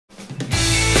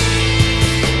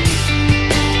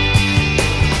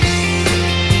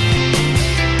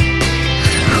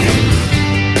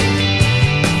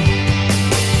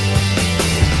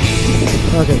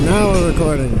Okay, now we're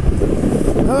recording.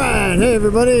 Alright, hey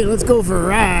everybody, let's go for a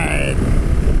ride.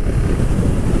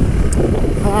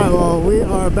 Alright, well, we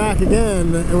are back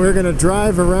again, and we're going to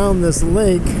drive around this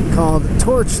lake called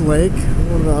Torch Lake,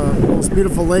 one of the most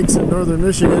beautiful lakes in northern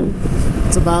Michigan.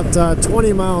 It's about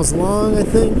 20 miles long, I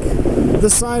think.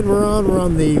 This side we're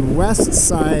on the west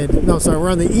side. No, sorry,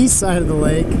 we're on the east side of the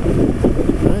lake.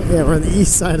 Right? Yeah, we're on the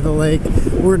east side of the lake.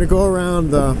 We're going to go around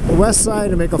the west side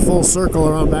and make a full circle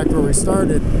around back where we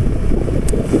started.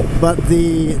 But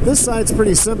this side's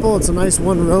pretty simple. It's a nice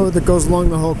one road that goes along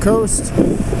the whole coast.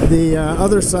 The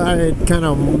other side kind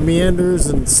of meanders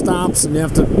and stops, and you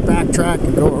have to backtrack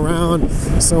and go around.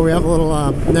 So we have a little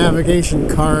navigation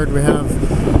card we have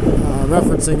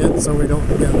referencing it so we don't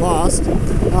get lost.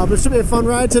 But it should be a fun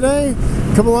ride today.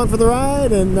 Come along for the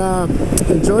ride and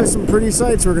enjoy some pretty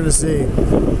sights we're going to see.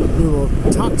 We will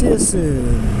talk to you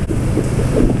soon.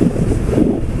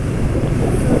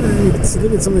 You can see,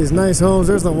 look at some of these nice homes.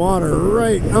 There's the water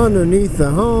right underneath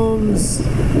the homes.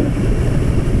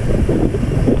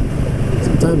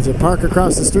 Sometimes you park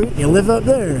across the street and you live up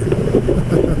there.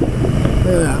 Look at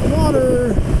that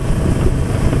water.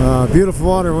 Beautiful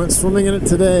water. Went swimming in it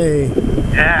today.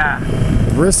 Yeah.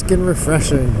 Brisk and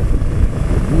refreshing.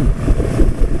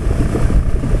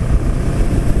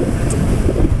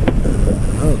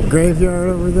 Oh, graveyard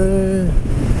over there.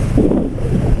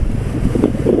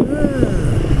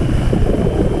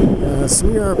 So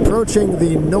we are approaching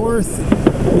the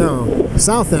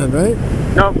south end, right?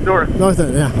 No, north. North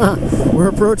end, yeah. We're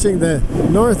approaching the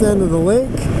north end of the lake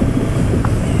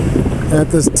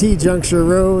at this T-juncture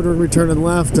road. We're turning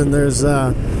left, and there's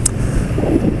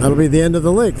that'll be the end of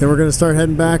the lake. Then we're going to start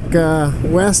heading back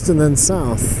west and then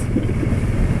south.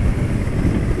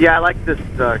 Yeah, I like this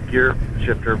gear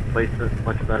shifter placement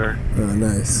much better. Oh,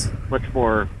 nice. Much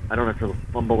more, I don't have to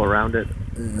fumble around it.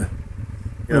 Yeah.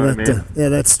 You know what I mean? Yeah,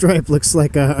 that stripe looks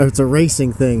like it's a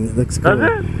racing thing. It looks cool.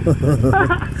 Does it?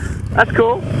 That's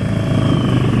cool.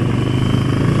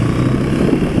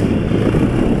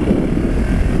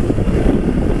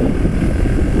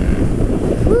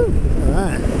 Woo.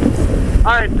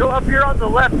 All right, so up here on the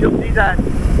left, you'll see that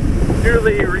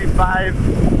newly revived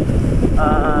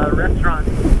restaurant,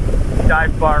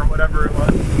 dive bar, whatever it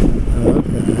was. Okay.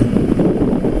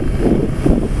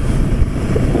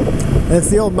 That's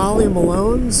the old Molly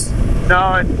Malone's?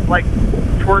 No, it's like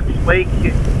Torch Lake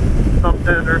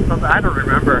something or something. I don't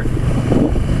remember.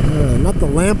 Not the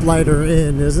Lamplighter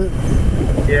Inn, is it?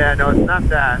 Yeah, no, it's not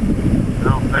that. I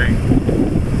don't think.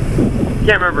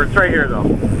 Can't remember. It's right here, though.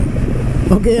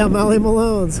 Okay, yeah, Molly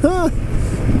Malone's. Huh.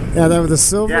 Yeah, that was the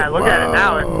silver. Yeah, look at it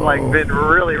now. It's like been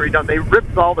really redone. They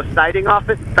ripped all the siding off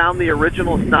it and found the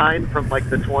original sign from like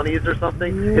the 20s or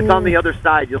something. Yeah. It's on the other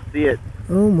side. You'll see it.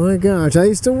 Oh my gosh! I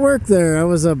used to work there. I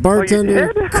was a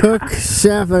bartender, cook,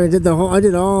 chef. I did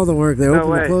all the work there.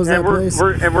 Opened and closed that place.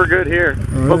 We're good here.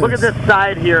 All but look at this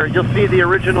side here. You'll see the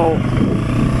original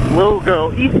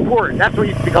logo, Eastport. That's what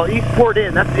it used to be called, Eastport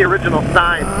Inn. That's the original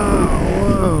sign. Oh,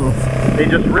 whoa! They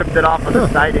just ripped it off of the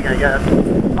siding, I guess.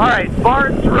 All right,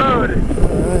 Barnes Road.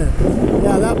 All right.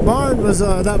 Yeah, that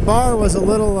bar was a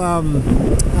little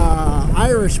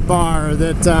Irish bar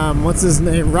that what's his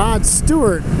name? Rod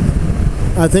Stewart,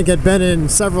 I think, had been in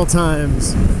several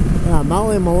times.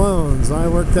 Molly Malone's. I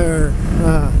worked there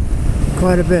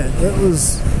quite a bit. It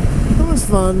was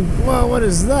fun. Well, what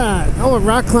is that? Oh, a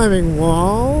rock climbing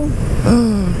wall.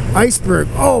 Iceberg.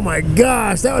 Oh my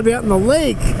gosh, that would be out in the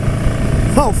lake.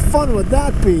 How fun would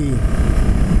that be?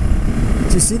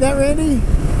 Did you see that, Randy?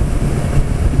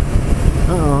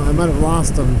 Uh-oh, I might have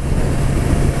lost him.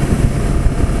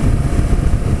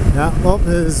 Yeah, well,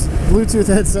 his Bluetooth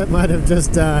headset might have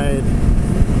just died.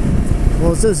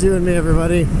 Well, it's just you and me,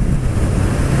 everybody.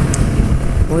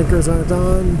 Blinkers aren't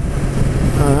on.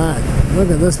 Alright, look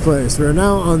at this place. We're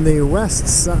now on the west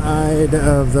side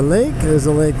of the lake. There's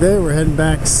a lake there. We're heading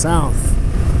back south.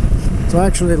 So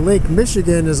actually, Lake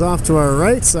Michigan is off to our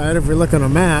right side if we look on a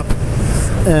map.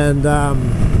 And, or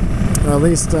at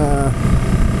least,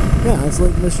 yeah, it's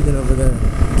Lake Michigan over there.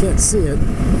 Can't see it.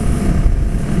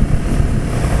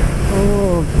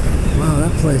 Oh, wow,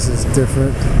 that place is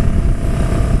different.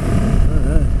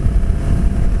 Alright.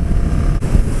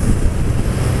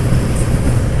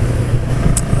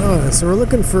 Alright, so we're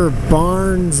looking for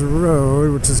Barnes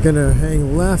Road, which is going to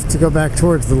hang left to go back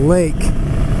towards the lake.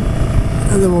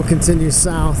 And then we'll continue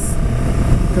south.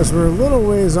 Because we're a little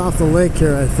ways off the lake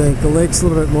here, I think. The lake's a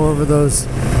little bit more over those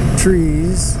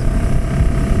trees.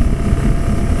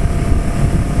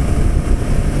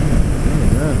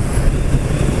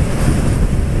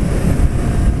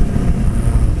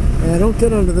 I don't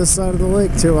get onto this side of the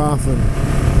lake too often.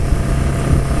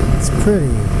 It's pretty.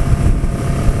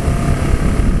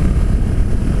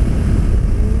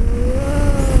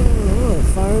 Oh,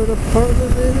 fire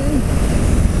department maybe?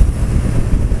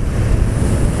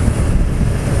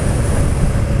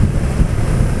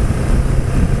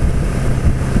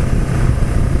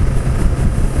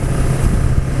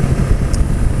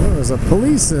 Oh, there's a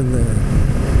police in there.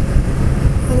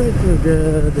 I think we're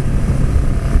good.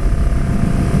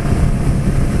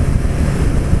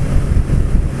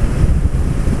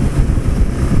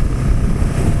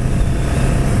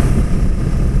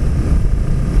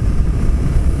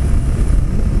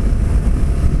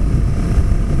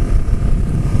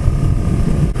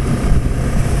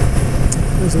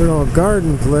 There's a little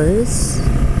garden place.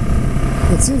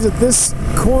 It seems that this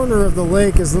corner of the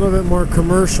lake is a little bit more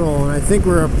commercial, and I think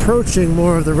we're approaching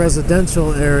more of the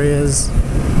residential areas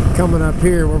coming up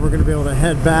here where we're going to be able to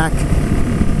head back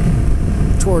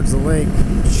towards the lake.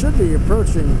 Should be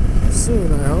approaching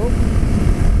soon, I hope.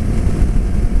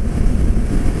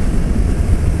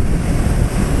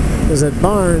 Because at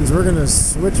Barnes, we're going to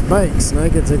switch bikes, and I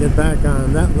get to get back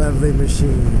on that lovely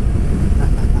machine.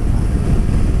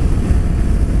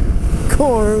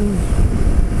 Corn.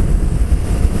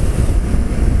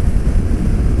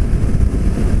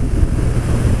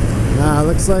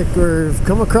 Looks like we've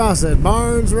come across it.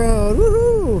 Barnes Road.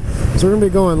 Woohoo! So we're going to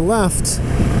be going left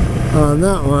on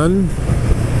that one.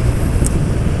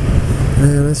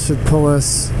 And this should pull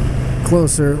us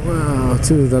closer, wow,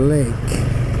 to the lake.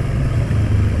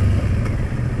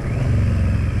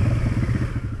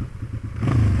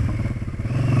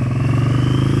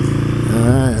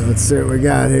 Alright, let's see what we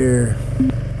got here.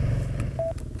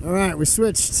 Alright, we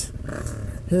switched.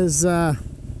 His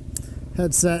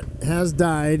headset has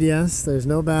died, yes. There's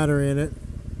no battery in it.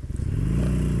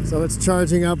 So it's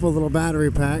charging up a little battery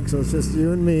pack, so it's just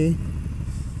you and me.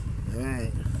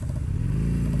 Alright.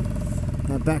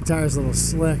 That back tire's a little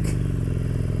slick.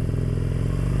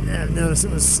 Yeah, I've noticed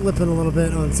it was slipping a little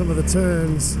bit on some of the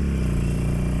turns.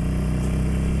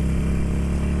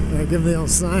 Alright, give the old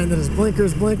sign that his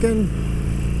blinker's blinking.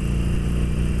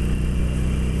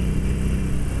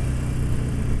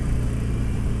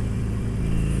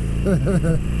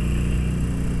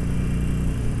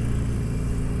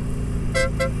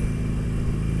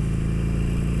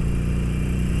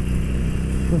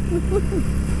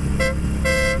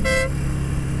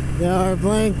 Your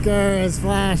blinker is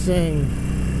flashing.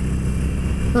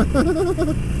 How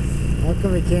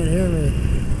come he can't hear me?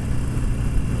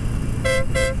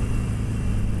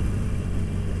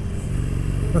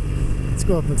 Let's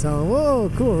go up and tell him,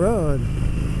 whoa, cool road.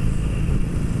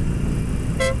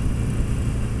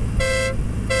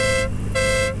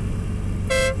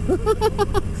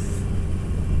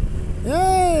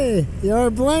 Hey, your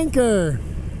blinker.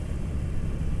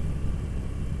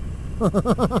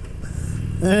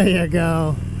 There you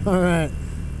go. All right.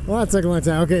 Well, that took a long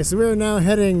time. Okay, so we're now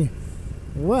heading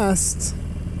west.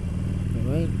 All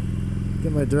right.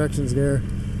 Get my directions here.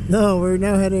 No, we're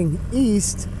now heading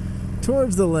east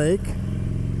towards the lake.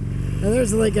 And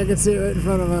there's the lake. I can see it right in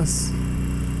front of us.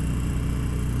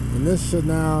 And this should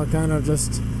now kind of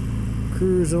just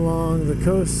cruise along the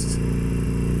coast.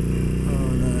 Oh,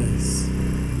 nice.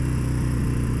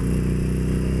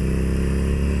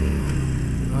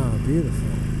 Oh, beautiful.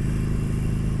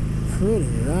 Pretty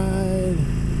ride.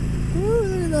 Ooh,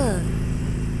 look at that.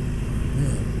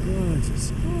 Man, gorgeous,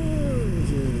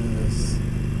 gorgeous.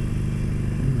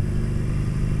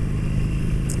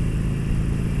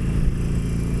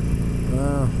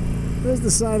 Wow. There's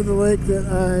the side of the lake that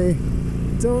I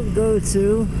don't go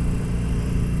to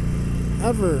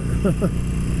ever.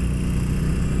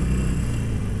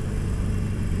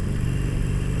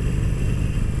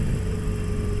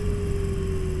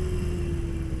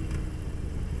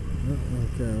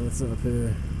 Okay, what's up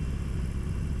here?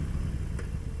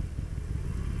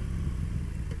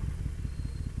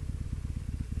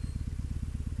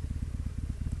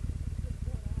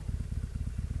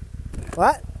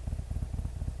 What?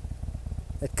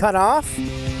 It cut off?